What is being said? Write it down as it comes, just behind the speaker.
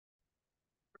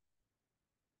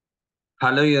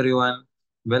Hello everyone,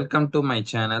 welcome to my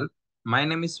channel. My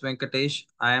name is Venkatesh.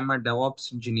 I am a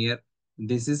DevOps engineer.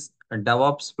 This is a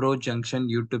DevOps Pro Junction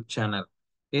YouTube channel.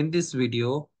 In this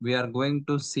video, we are going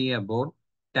to see about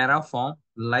Terraform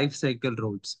Life Cycle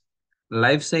Rules.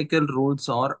 Life Cycle Rules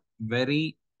are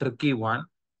very tricky one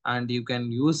and you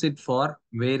can use it for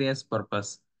various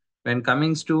purpose. When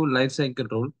coming to Life Cycle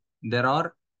Rule, there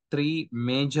are three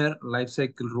major Life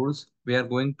Cycle rules we are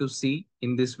going to see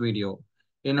in this video.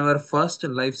 In our first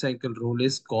life cycle rule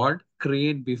is called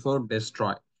create before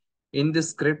destroy. In this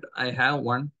script, I have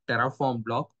one Terraform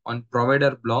block, one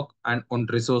provider block, and one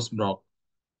resource block.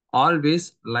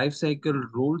 Always life cycle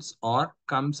rules or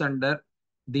comes under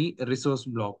the resource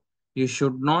block. You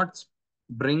should not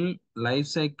bring life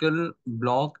cycle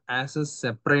block as a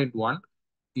separate one.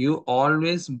 You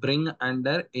always bring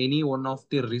under any one of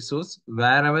the resource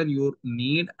wherever you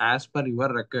need as per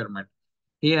your requirement.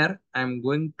 Here I am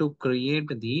going to create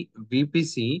the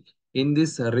VPC in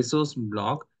this resource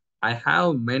block. I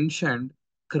have mentioned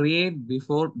create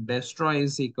before destroy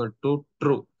is equal to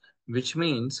true, which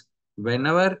means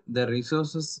whenever the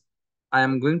resources I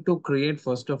am going to create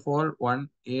first of all one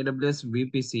AWS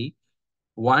VPC.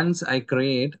 Once I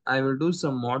create, I will do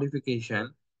some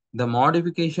modification. The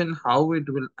modification, how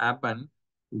it will happen,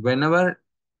 whenever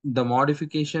the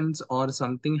modifications or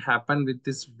something happen with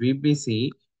this VPC,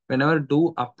 whenever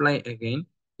do apply again,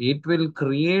 it will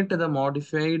create the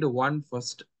modified one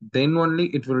first, then only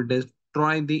it will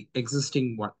destroy the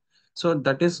existing one. So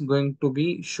that is going to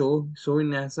be shown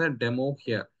as a demo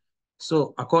here.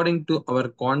 So according to our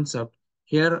concept,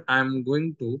 here I am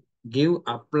going to give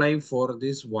apply for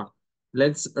this one.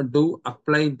 Let's do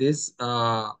apply this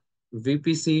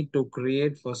VPC to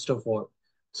create first of all.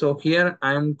 So here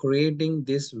I am creating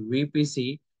this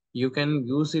VPC. You can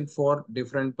use it for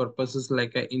different purposes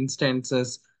like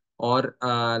instances or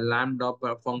Lambda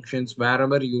functions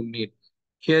wherever you need.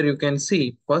 Here you can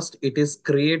see first it is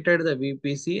created the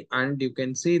VPC and you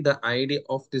can see the ID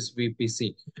of this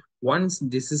VPC. Once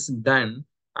this is done,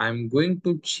 I'm going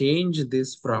to change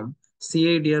this from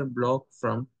CADR block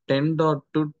from 10 dot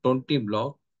to 20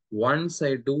 block. Once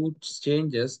I do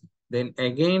changes, then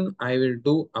again I will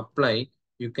do apply.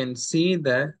 You can see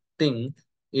the thing.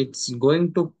 It's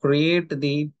going to create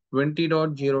the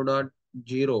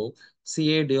 20.0.0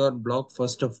 CADR block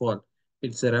first of all.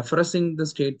 It's refreshing the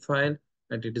state file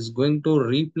and it is going to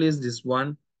replace this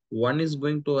one. One is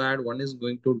going to add, one is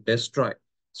going to destroy.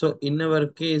 So in our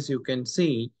case, you can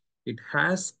see it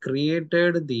has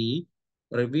created the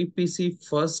VPC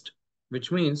first,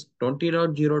 which means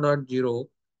 20.0.0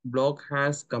 block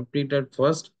has completed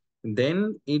first,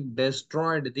 then it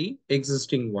destroyed the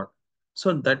existing one.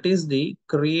 So that is the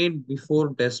create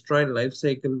before destroy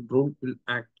lifecycle rule will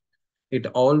act. It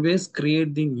always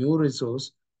create the new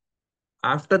resource.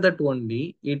 After that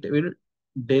only it will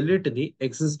delete the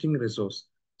existing resource.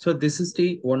 So this is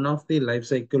the one of the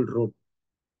lifecycle rule.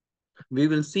 We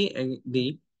will see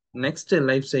the next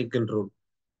lifecycle rule.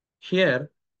 Here,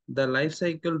 the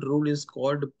lifecycle rule is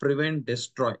called prevent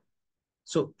destroy.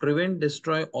 So prevent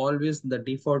destroy always the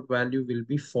default value will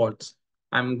be false.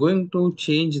 I'm going to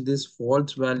change this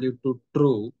false value to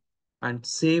true and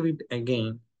save it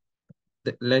again.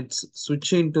 Let's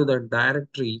switch into the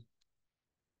directory.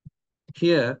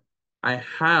 Here I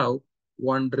have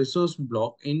one resource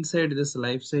block inside this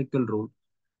lifecycle rule.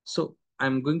 So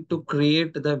I'm going to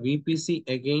create the VPC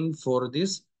again for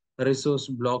this resource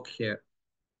block here.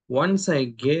 Once I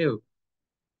gave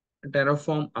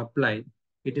Terraform apply,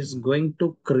 it is going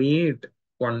to create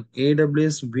one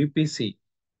AWS VPC.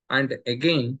 And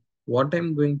again, what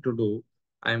I'm going to do,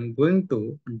 I'm going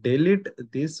to delete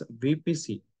this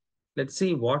VPC. Let's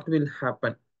see what will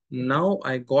happen. Now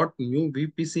I got new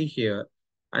VPC here,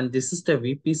 and this is the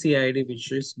VPC ID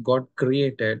which is got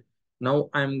created. Now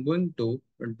I'm going to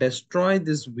destroy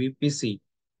this VPC.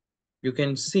 You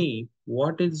can see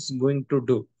what it's going to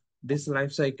do. This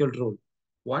lifecycle rule.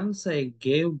 Once I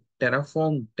gave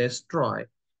Terraform destroy,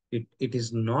 it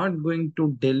is not going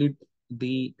to delete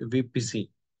the VPC.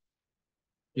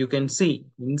 You can see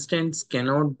instance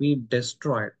cannot be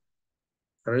destroyed.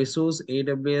 Resource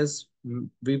AWS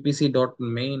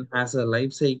VPC.main has a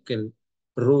lifecycle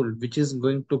rule which is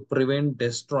going to prevent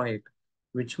destroy it,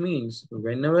 which means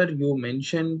whenever you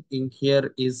mention in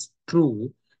here is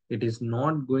true, it is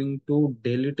not going to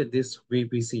delete this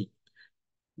VPC.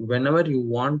 Whenever you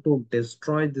want to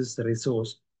destroy this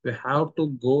resource, you have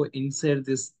to go inside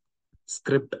this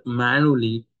script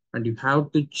manually and you have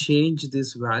to change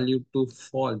this value to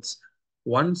false.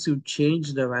 Once you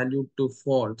change the value to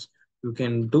false, you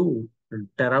can do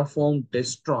Terraform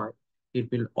destroy.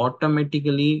 It will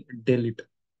automatically delete.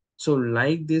 So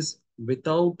like this,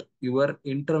 without your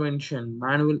intervention,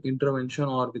 manual intervention,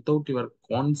 or without your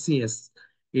conscious,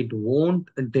 it won't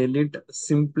delete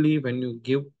simply when you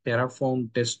give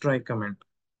Terraform destroy command.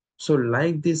 So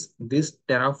like this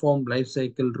Terraform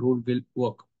lifecycle rule will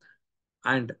work.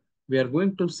 And we are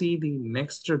going to see the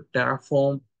next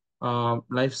Terraform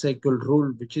lifecycle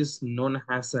rule, which is known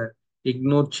as a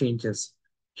ignore changes.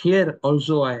 Here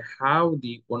also I have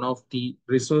the one of the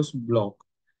resource block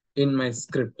in my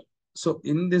script. So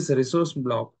in this resource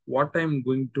block, what I'm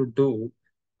going to do,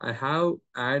 I have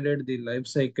added the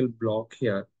lifecycle block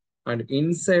here, and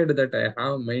inside that I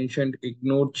have mentioned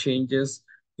ignore changes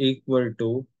equal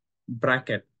to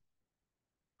bracket.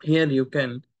 Here you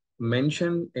can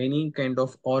mention any kind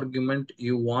of argument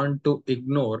you want to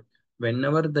ignore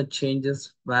whenever the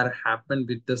changes were happened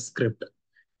with the script.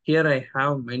 Here I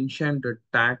have mentioned the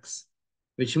tags,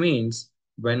 which means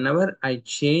whenever I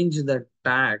change the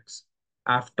tags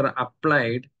after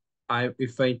applied,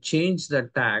 if I change the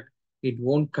tag, it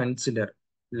won't consider.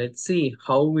 Let's see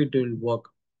how it will work.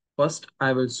 First,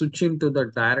 I will switch into the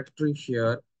directory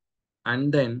here,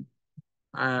 and then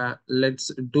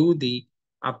let's do the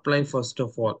apply first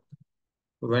of all.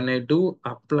 When I do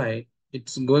apply,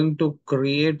 it's going to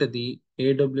create the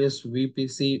AWS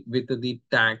VPC with the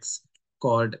tags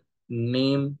called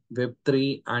name,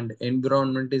 web3, and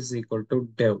environment is equal to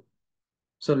dev.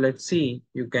 So let's see,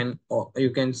 you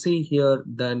can see here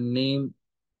the name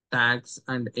tags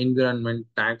and environment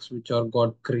tags which are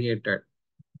got created.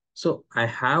 So I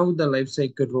have the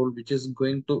lifecycle rule which is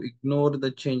going to ignore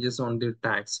the changes on the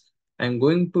tags. I'm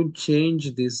going to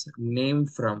change this name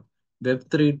from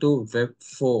Web3 to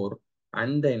Web4.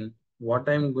 And then what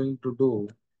I'm going to do,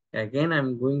 again,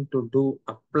 I'm going to do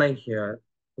apply here,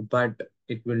 but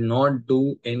it will not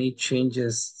do any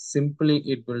changes. Simply,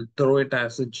 it will throw it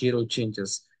as a zero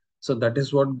changes. So that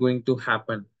is what going to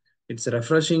happen. It's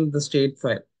refreshing the state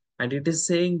file, and it is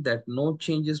saying that no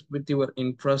changes with your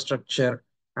infrastructure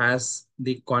as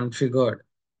the configured,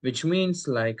 which means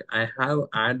like I have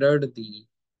added the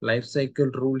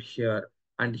lifecycle rule here,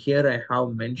 and here I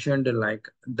have mentioned like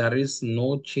there is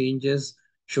no changes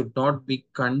should not be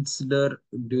considered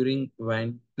during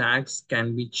when tags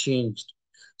can be changed.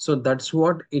 So that's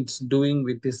what it's doing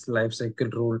with this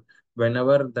lifecycle rule.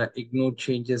 Whenever the ignore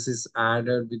changes is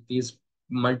added with these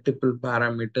multiple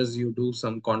parameters, you do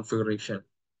some configuration.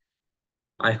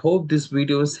 I hope this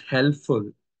video is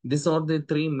helpful. These are the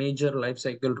three major life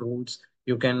cycle rules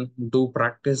you can do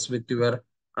practice with your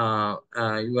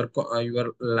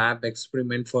lab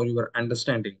experiment for your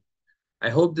understanding. I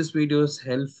hope this video is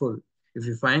helpful. If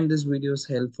you find this video is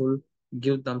helpful,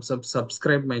 give thumbs up,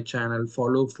 subscribe my channel,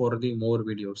 follow for the more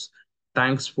videos.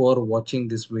 Thanks for watching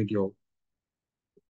this video.